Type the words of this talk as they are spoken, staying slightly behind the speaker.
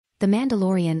The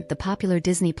Mandalorian, the popular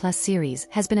Disney Plus series,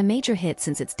 has been a major hit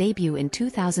since its debut in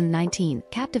 2019,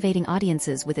 captivating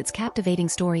audiences with its captivating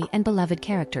story and beloved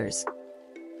characters.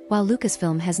 While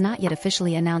Lucasfilm has not yet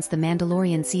officially announced The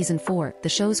Mandalorian Season 4, the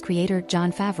show's creator,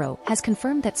 Jon Favreau, has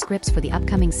confirmed that scripts for the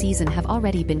upcoming season have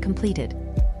already been completed.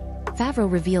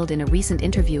 Favreau revealed in a recent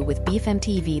interview with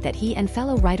BeefMTV that he and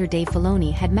fellow writer Dave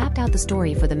Filoni had mapped out the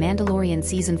story for The Mandalorian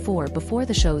Season 4 before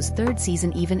the show's third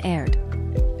season even aired.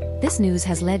 This news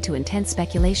has led to intense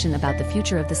speculation about the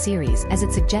future of the series, as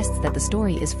it suggests that the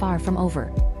story is far from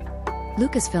over.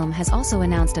 Lucasfilm has also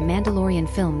announced a Mandalorian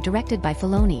film directed by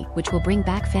Filoni, which will bring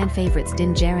back fan favorites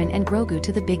Din Djarin and Grogu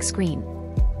to the big screen.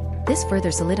 This further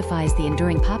solidifies the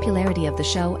enduring popularity of the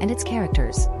show and its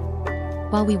characters.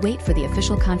 While we wait for the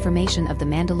official confirmation of The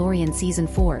Mandalorian Season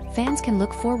 4, fans can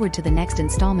look forward to the next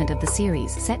installment of the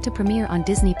series set to premiere on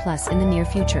Disney Plus in the near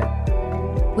future.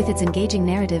 With its engaging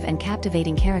narrative and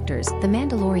captivating characters, The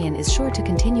Mandalorian is sure to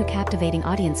continue captivating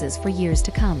audiences for years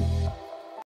to come.